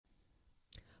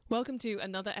Welcome to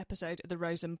another episode of the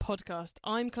Rosen Podcast.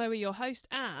 I'm Chloe, your host,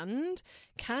 and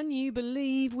can you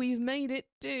believe we've made it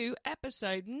to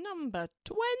episode number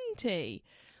 20?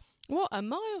 What a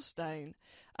milestone.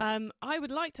 I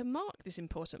would like to mark this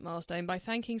important milestone by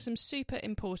thanking some super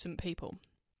important people.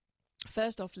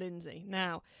 First off, Lindsay.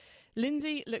 Now,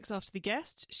 Lindsay looks after the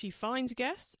guests, she finds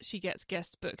guests, she gets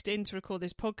guests booked in to record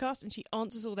this podcast, and she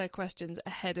answers all their questions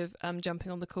ahead of jumping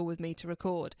on the call with me to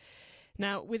record.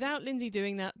 Now, without Lindsay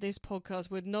doing that, this podcast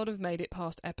would not have made it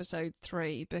past episode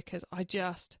 3 because I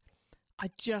just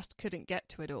couldn't get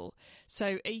to it all.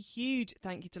 So a huge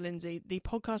thank you to Lindsay. The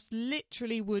podcast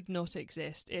literally would not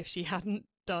exist if she hadn't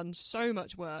done so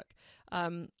much work,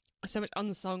 so much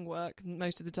unsung work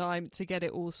most of the time to get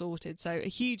it all sorted. So a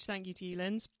huge thank you to you,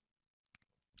 Linz.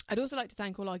 I'd also like to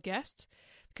thank all our guests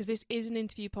because this is an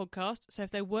interview podcast. So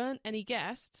if there weren't any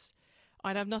guests,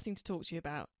 I'd have nothing to talk to you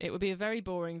about. It would be a very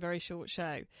boring, very short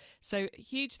show. So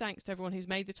huge thanks to everyone who's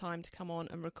made the time to come on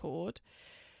and record.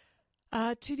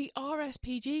 To the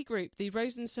RSPG group, the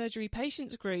Rosen Surgery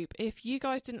Patients group, if you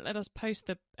guys didn't let us post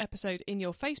the episode in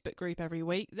your Facebook group every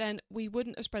week, then we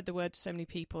wouldn't have spread the word to so many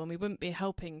people and we wouldn't be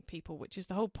helping people, which is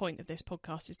the whole point of this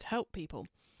podcast, is to help people.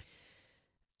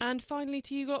 And finally,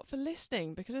 to you lot for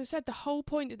listening, because as I said, the whole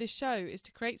point of this show is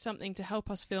to create something to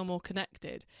help us feel more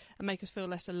connected and make us feel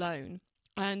less alone.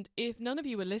 And if none of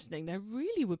you were listening, there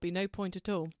really would be no point at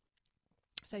all.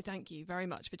 So thank you very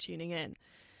much for tuning in.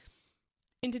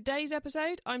 In today's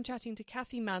episode, I'm chatting to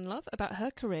Kathy Manlove about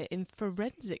her career in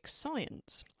forensic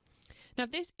science. Now,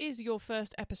 if this is your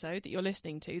first episode that you're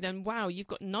listening to, then wow, you've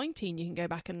got 19 you can go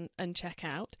back and check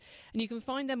out. And you can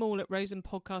find them all at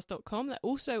rosenpodcast.com. They're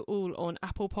also all on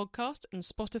Apple Podcast and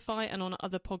Spotify and on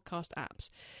other podcast apps.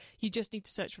 You just need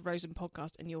to search for Rosen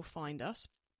Podcast and you'll find us.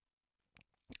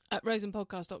 At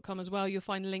rosenpodcast.com as well, you'll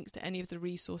find links to any of the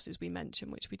resources we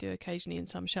mention, which we do occasionally in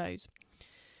some shows.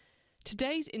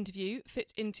 Today's interview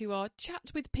fits into our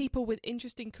Chats with People with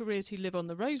Interesting Careers Who Live on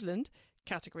the Roseland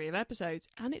category of episodes,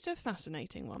 and it's a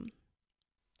fascinating one.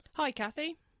 Hi,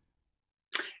 Kathy.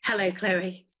 Hello,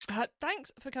 Chloe.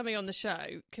 Thanks for coming on the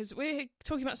show, because we're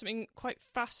talking about something quite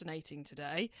fascinating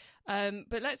today.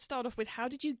 But let's start off with, how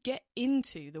did you get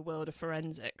into the world of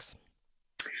forensics?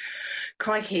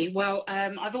 Crikey. Well,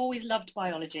 I've always loved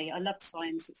biology. I loved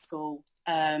science at school,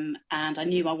 and I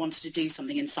knew I wanted to do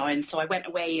something in science. So I went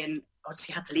away and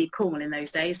obviously had to leave Cornwall in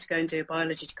those days to go and do a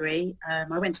biology degree.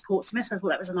 I went to Portsmouth. I thought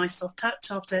that was a nice soft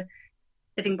touch after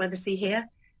living by the sea here.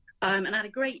 And I had a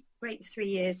great 3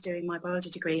 years doing my biology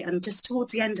degree. And just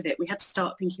towards the end of it, we had to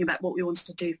start thinking about what we wanted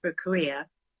to do for a career.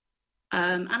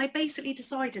 And I basically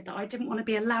decided that I didn't want to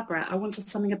be a lab rat. I wanted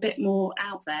something a bit more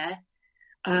out there.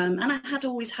 And I had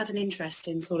always had an interest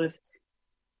in sort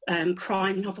of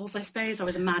crime novels, I suppose. I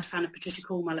was a mad fan of Patricia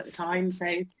Cornwell at the time. So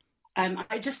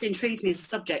it just intrigued me as a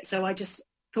subject. So I just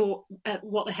thought,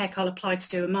 what the heck, I'll apply to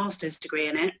do a master's degree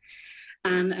in it.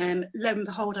 And lo and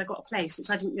behold, I got a place,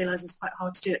 which I didn't realise was quite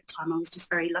hard to do at the time. I was just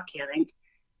very lucky, I think.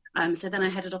 So then I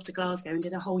headed off to Glasgow and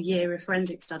did a whole year of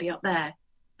forensic study up there,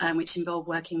 which involved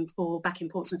working back in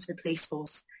Portsmouth for the police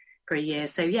force for a year.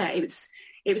 So yeah,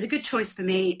 it was a good choice for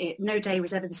me. No day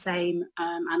was ever the same,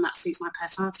 and that suits my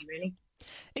personality, really.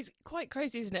 It's quite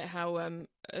crazy, isn't it, how,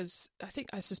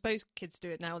 I suppose kids do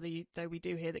it now, though we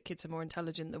do hear that kids are more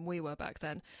intelligent than we were back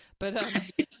then. But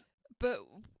but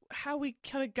how we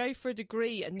kind of go for a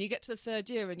degree and you get to the third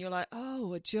year and you're like,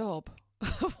 oh, a job.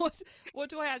 What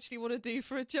do I actually want to do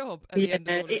for a job at the end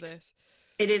of all of this?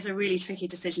 It is a really tricky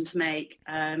decision to make.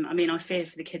 I mean, I fear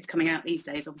for the kids coming out these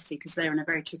days, obviously, because they're in a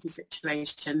very tricky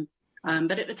situation.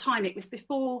 But at the time, it was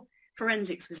before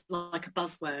forensics was like a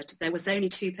buzzword. There was only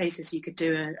 2 places you could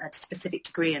do a specific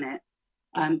degree in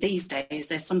it. These days,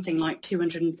 there's something like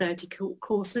 230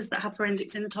 courses that have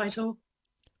forensics in the title.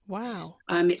 Wow.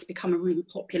 It's become a really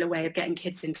popular way of getting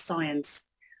kids into science.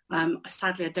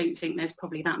 Sadly, I don't think there's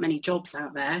probably that many jobs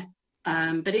out there.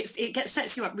 But it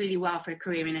sets you up really well for a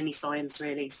career in any science,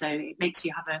 really. So it makes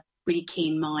you have a really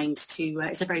keen mind to,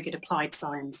 it's a very good applied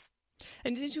science.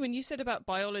 And did you, when you said about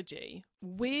biology,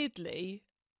 weirdly,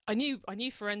 I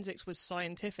knew forensics was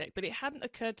scientific, but it hadn't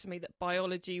occurred to me that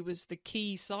biology was the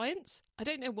key science. I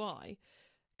don't know why.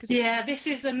 Yeah, this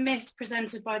is a myth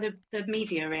presented by the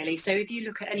media, really. So if you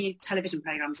look at any television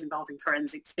programmes involving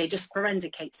forensics, they just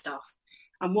forensicate stuff.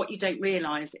 And what you don't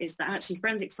realise is that actually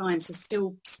forensic science is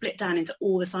still split down into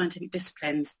all the scientific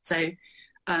disciplines. So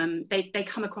they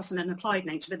come across in an applied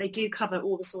nature, but they do cover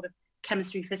all the sort of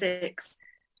chemistry, physics,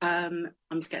 I'm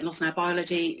just getting lost now,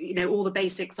 biology, all the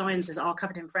basic sciences are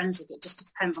covered in forensic. It just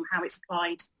depends on how it's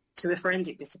applied to a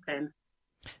forensic discipline.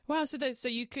 Wow, so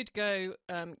you could go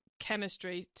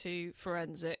chemistry to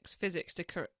forensics, physics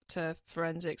to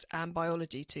forensics, and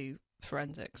biology to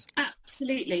forensics.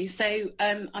 Absolutely. So,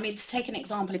 to take an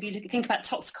example, if you think about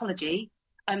toxicology,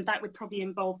 that would probably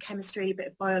involve chemistry, a bit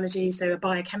of biology. So a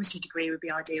biochemistry degree would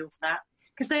be ideal for that,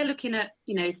 because they're looking at,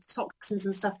 toxins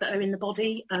and stuff that are in the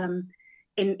body,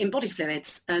 in body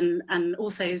fluids, and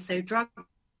also, so drugs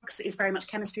is very much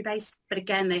chemistry based, but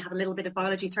again, they have a little bit of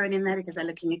biology thrown in there because they're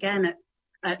looking again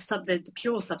at the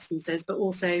pure substances, but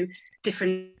also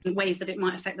different ways that it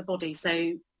might affect the body.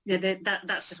 So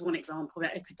that's just one example.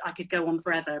 That I could go on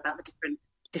forever about the different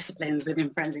disciplines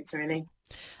within forensics, really.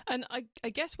 And I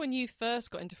guess when you first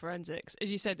got into forensics,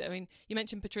 as you said, I mean, you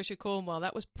mentioned Patricia Cornwell.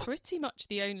 That was pretty much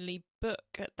the only book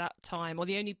at that time, or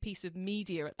the only piece of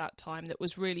media at that time that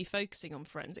was really focusing on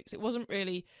forensics. It wasn't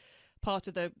really part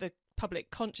of the public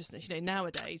consciousness.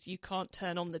 Nowadays you can't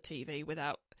turn on the TV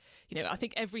without, I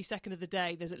think every second of the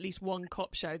day there's at least one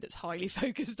cop show that's highly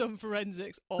focused on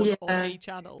forensics on a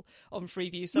channel on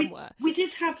Freeview somewhere. We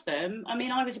did have them. I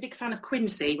mean, I was a big fan of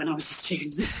Quincy when I was a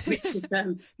student, which is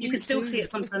you can still see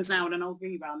it sometimes now on an old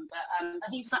rerun,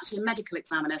 but he was actually a medical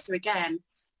examiner, so again,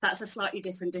 that's a slightly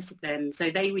different discipline.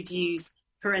 So they would use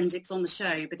forensics on the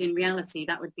show, but in reality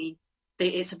that would be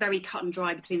it's a very cut and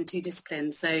dry between the two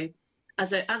disciplines. So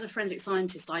as a forensic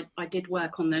scientist, I did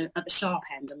work at the sharp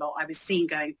end a lot. I was scene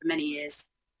going for many years,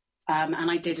 and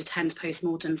I did attend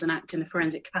postmortems and act in a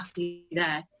forensic capacity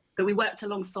there. But we worked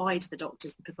alongside the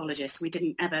doctors, the pathologists. We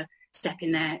didn't ever step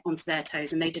in there onto their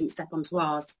toes, and they didn't step onto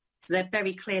ours. So they're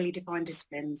very clearly defined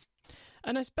disciplines.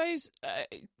 And I suppose,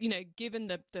 given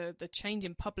the change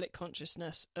in public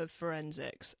consciousness of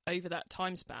forensics over that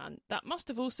time span, that must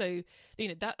have also,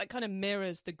 that kind of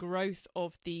mirrors the growth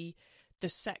of the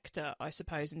sector, I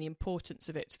suppose, and the importance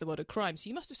of it to the world of crime. So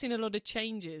you must have seen a lot of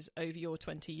changes over your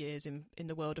 20 years in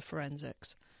the world of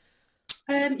forensics.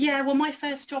 Well, my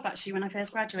first job, actually, when I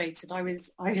first graduated, I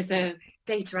was a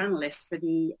data analyst for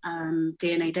the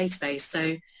DNA database.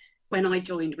 So when I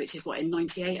joined, which is in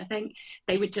 98, I think,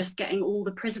 they were just getting all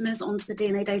the prisoners onto the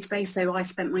DNA database. So I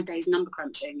spent my days number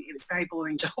crunching. It was a very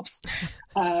boring job.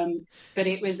 But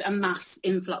it was a mass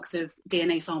influx of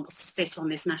DNA samples to sit on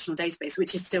this national database,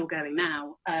 which is still going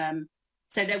now.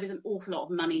 So there was an awful lot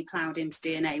of money ploughed into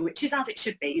DNA, which is as it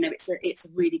should be. It's a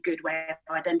really good way of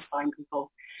identifying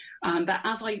people. But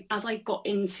as I got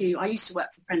into, I used to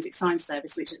work for Forensic Science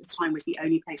Service, which at the time was the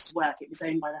only place to work. It was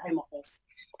owned by the Home Office.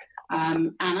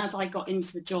 And as I got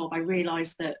into the job, I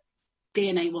realised that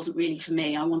DNA wasn't really for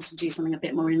me. I wanted to do something a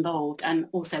bit more involved. And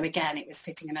also, again, it was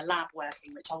sitting in a lab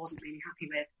working, which I wasn't really happy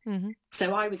with. Mm-hmm.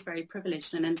 So I was very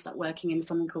privileged and ended up working in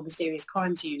something called the Serious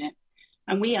Crimes Unit.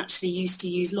 And we actually used to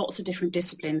use lots of different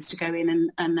disciplines to go in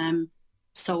and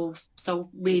solve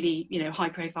really,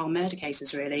 high-profile murder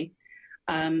cases, really.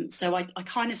 So I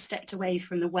kind of stepped away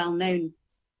from the well-known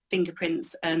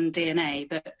fingerprints and DNA,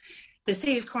 but the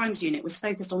Serious Crimes Unit was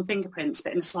focused on fingerprints,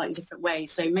 but in a slightly different way.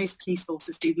 So most police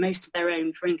forces do most of their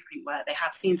own fingerprint work. They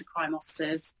have scenes of crime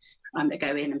officers that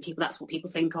go in, and that's what people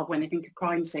think of when they think of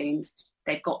crime scenes.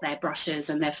 They've got their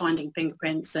brushes and they're finding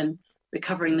fingerprints and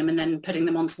recovering them and then putting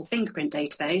them onto the fingerprint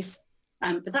database.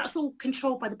 But that's all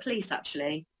controlled by the police,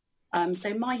 actually.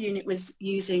 So my unit was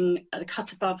using the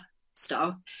cut above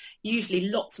staff, usually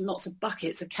lots and lots of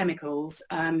buckets of chemicals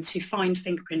to find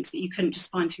fingerprints that you couldn't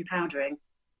just find through powdering.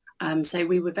 So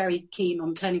we were very keen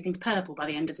on turning things purple by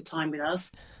the end of the time with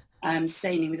us,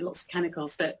 staining with lots of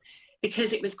chemicals. But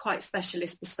because it was quite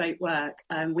specialist, bespoke work,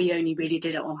 we only really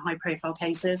did it on high-profile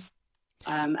cases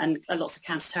and lots of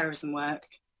counter-terrorism work.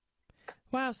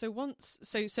 Wow. So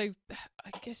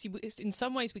I guess in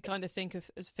some ways we kind of think of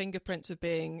as fingerprints of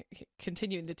being,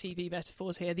 continuing the TV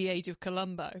metaphors here, the age of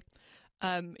Columbo,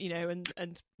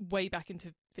 and way back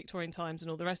into Victorian times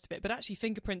and all the rest of it. But actually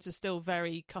fingerprints are still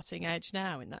very cutting edge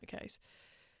now in that case.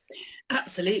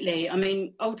 Absolutely. I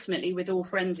mean, ultimately with all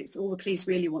forensics, all the police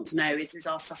really want to know is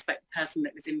our suspect the person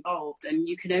that was involved? And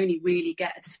you can only really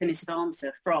get a definitive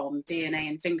answer from DNA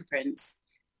and fingerprints.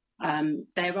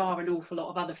 There are an awful lot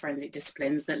of other forensic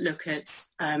disciplines that look at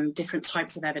different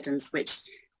types of evidence which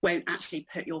won't actually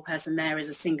put your person there as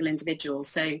a single individual.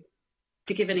 So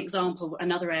to give an example,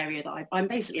 another area that I'm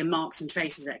basically a marks and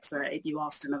traces expert. If you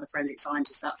asked another forensic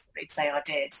scientist, that's what they'd say I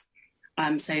did.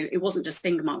 So it wasn't just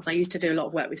finger marks. I used to do a lot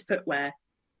of work with footwear.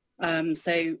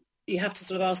 So you have to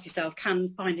sort of ask yourself, can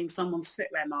finding someone's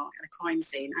footwear mark at a crime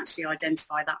scene actually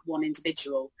identify that one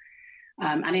individual?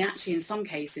 And actually, in some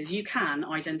cases, you can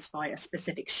identify a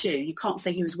specific shoe. You can't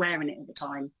say he was wearing it at the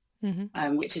time,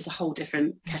 which is a whole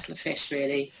different kettle of fish,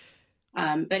 really.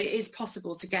 But it is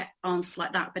possible to get answers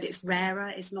like that, but it's rarer.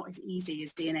 It's not as easy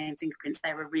as DNA and fingerprints.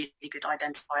 They're a really good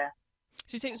identifier.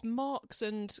 So you say it was marks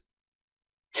and...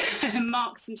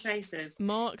 marks and traces.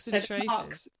 Marks and traces.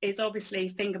 Marks, it's obviously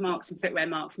finger marks and footwear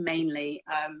marks mainly.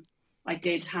 I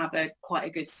did have quite a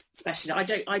good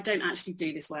specialist. I don't actually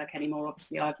do this work anymore.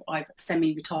 Obviously, I've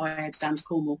semi-retired down to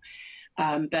Cornwall,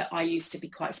 but I used to be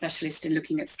quite a specialist in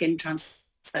looking at skin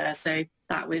transfer. So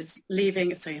that was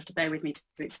leaving. So you have to bear with me to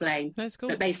explain. That's cool.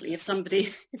 But basically, if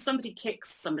somebody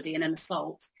kicks somebody in an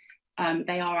assault,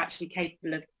 they are actually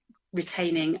capable of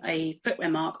retaining a footwear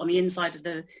mark on the inside of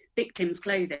the victim's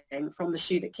clothing from the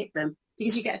shoe that kicked them,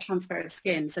 because you get a transfer of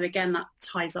skin. So again, that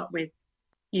ties up with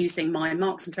using my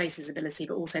marks and traces ability,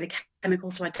 but also the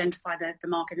chemicals to identify the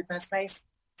mark in the first place.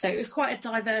 So it was quite a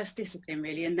diverse discipline,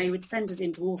 really, and they would send us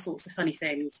into all sorts of funny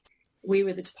things. We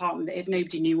were the department that if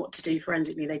nobody knew what to do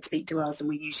forensically, they'd speak to us and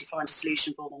we usually find a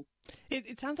solution for them.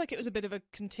 It sounds like it was a bit of a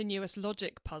continuous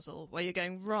logic puzzle where you're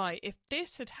going, right, if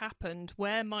this had happened,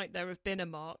 where might there have been a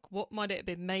mark? What might it have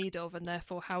been made of? And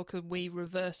therefore, how could we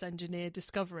reverse engineer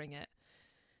discovering it?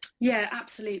 Yeah,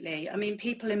 absolutely. I mean,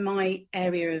 people in my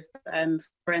area of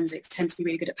forensics tend to be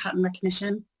really good at pattern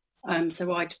recognition.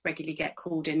 So I'd regularly get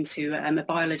called into a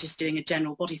biologist doing a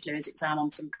general body fluids exam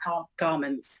on some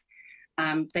garments.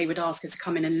 They would ask us to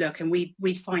come in and look, and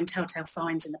we'd find telltale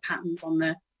signs in the patterns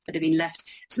that had been left.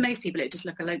 To most people, it just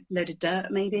looked a load of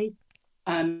dirt, maybe.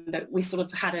 But we sort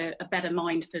of had a better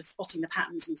mind for spotting the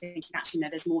patterns and thinking, actually, no,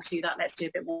 there's more to that. Let's do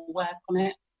a bit more work on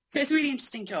it. So it's a really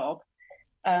interesting job.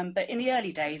 But in the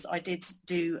early days, I did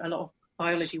do a lot of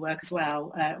biology work as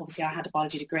well. Obviously, I had a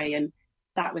biology degree, and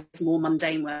that was more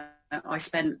mundane work. I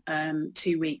spent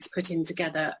 2 weeks putting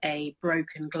together a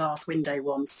broken glass window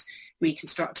once,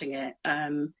 reconstructing it,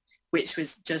 which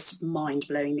was just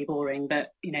mind-blowingly boring.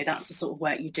 But, that's the sort of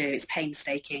work you do. It's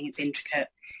painstaking, it's intricate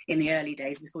in the early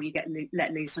days before you get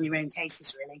let loose on your own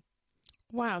cases, really.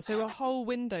 Wow, so a whole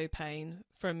window pane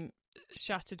from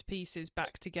shattered pieces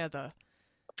back together.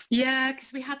 Yeah,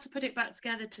 because we had to put it back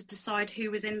together to decide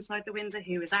who was inside the window,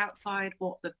 who was outside,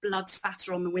 what the blood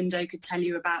spatter on the window could tell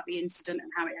you about the incident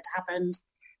and how it had happened,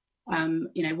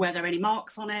 were there any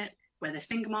marks on it, were there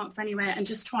finger marks anywhere, and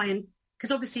just try and,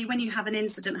 because obviously when you have an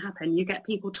incident happen, you get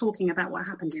people talking about what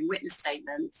happened in witness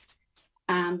statements,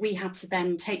 and we had to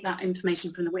then take that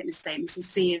information from the witness statements and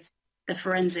see if the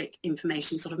forensic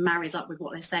information sort of marries up with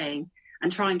what they're saying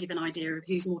and try and give an idea of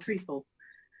who's more truthful.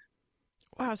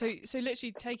 Wow, so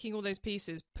literally taking all those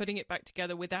pieces, putting it back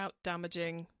together without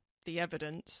damaging the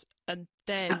evidence, and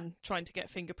then trying to get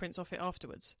fingerprints off it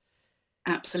afterwards.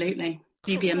 Absolutely.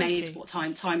 You'd be amazed what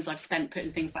times I've spent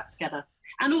putting things back together.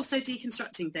 And also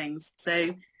deconstructing things.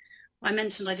 So I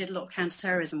mentioned I did a lot of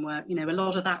counter-terrorism work. A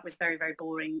lot of that was very, very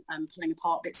boring, pulling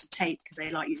apart bits of tape because they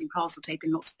like using parcel tape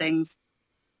in lots of things.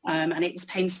 And it was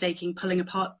painstaking pulling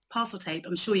apart parcel tape.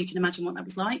 I'm sure you can imagine what that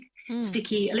was like.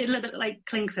 Sticky, a little bit like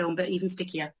cling film, but even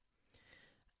stickier.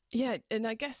 Yeah, and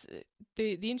I guess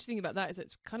the interesting thing about that is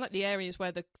it's kind of like the areas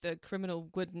where the criminal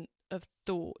wouldn't have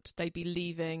thought they'd be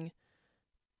leaving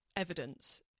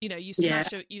evidence. You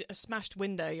smash a smashed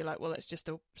window, you're like, well, it's just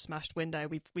a smashed window.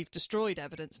 We've destroyed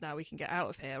evidence now, we can get out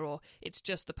of here. Or it's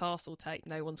just the parcel tape,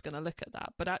 no one's going to look at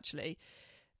that. But actually,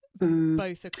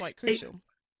 both are quite crucial.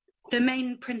 The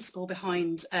main principle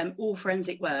behind all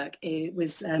forensic work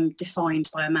was defined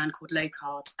by a man called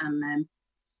Locard, and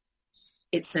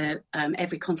it's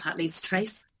every contact leaves a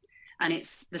trace, and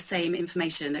it's the same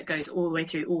information that goes all the way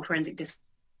through all forensic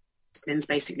disciplines.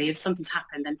 Basically, if something's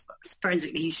happened, then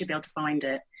forensically you should be able to find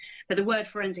it. But the word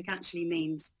forensic actually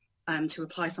means to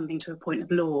apply something to a point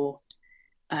of law.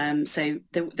 So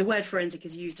the word forensic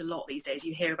is used a lot these days.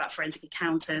 You hear about forensic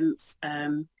accountants.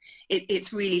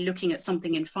 It's really looking at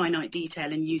something in finite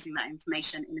detail and using that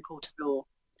information in a court of law.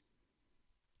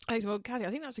 Well, Cathy,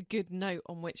 I think that's a good note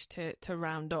on which to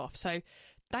round off. So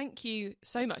thank you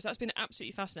so much. That's been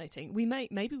absolutely fascinating.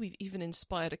 Maybe we've even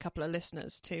inspired a couple of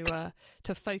listeners to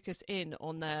focus in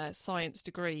on their science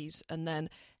degrees and then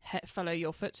follow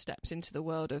your footsteps into the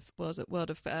world of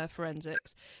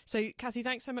forensics. So, Cathy,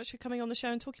 thanks so much for coming on the show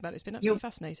and talking about it. It's been absolutely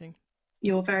fascinating.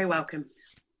 You're very welcome.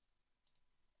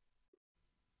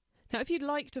 Now, if you'd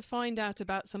like to find out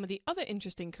about some of the other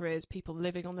interesting careers people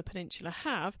living on the peninsula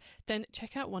have, then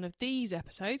check out one of these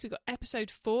episodes. We've got episode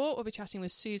 4, where we're chatting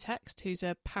with Suze Hext, who's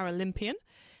a Paralympian.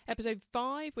 Episode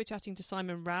 5, we're chatting to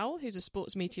Simon Rowell, who's a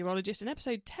sports meteorologist. And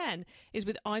episode 10 is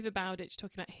with Ivor Bowditch,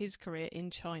 talking about his career in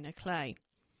China clay.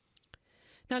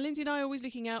 Now, Lindsay and I are always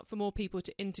looking out for more people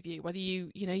to interview, whether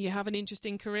you have an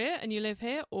interesting career and you live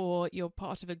here, or you're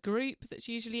part of a group that's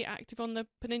usually active on the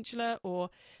peninsula, or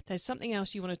there's something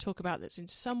else you want to talk about that's in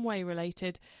some way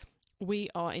related. we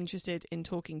are interested in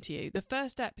talking to you. The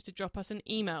first step is to drop us an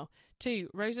email to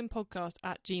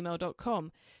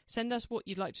rosenpodcast@gmail.com. Send us what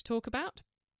you'd like to talk about,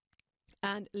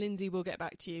 and Lindsay will get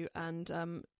back to you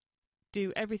and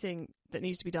do everything that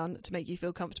needs to be done to make you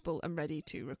feel comfortable and ready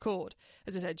to record.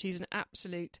 As I said, she's an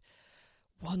absolute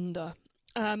wonder.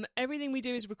 Everything we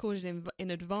do is recorded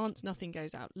in advance. Nothing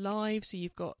goes out live, so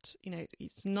you've got,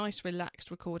 it's a nice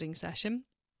relaxed recording session.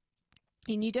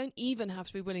 And you don't even have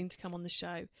to be willing to come on the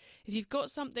show. If you've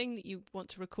got something that you want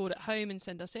to record at home and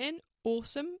send us in,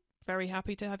 awesome. Very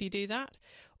happy to have you do that.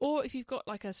 Or if you've got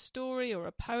like a story or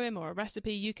a poem or a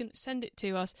recipe, you can send it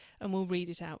to us and we'll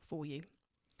read it out for you.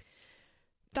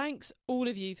 Thanks all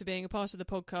of you for being a part of the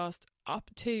podcast up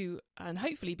to, and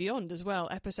hopefully beyond as well,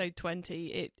 episode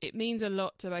 20. It means a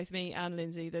lot to both me and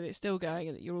Lindsay that it's still going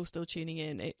and that you're all still tuning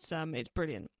in. It's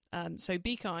brilliant. So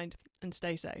be kind and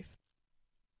stay safe.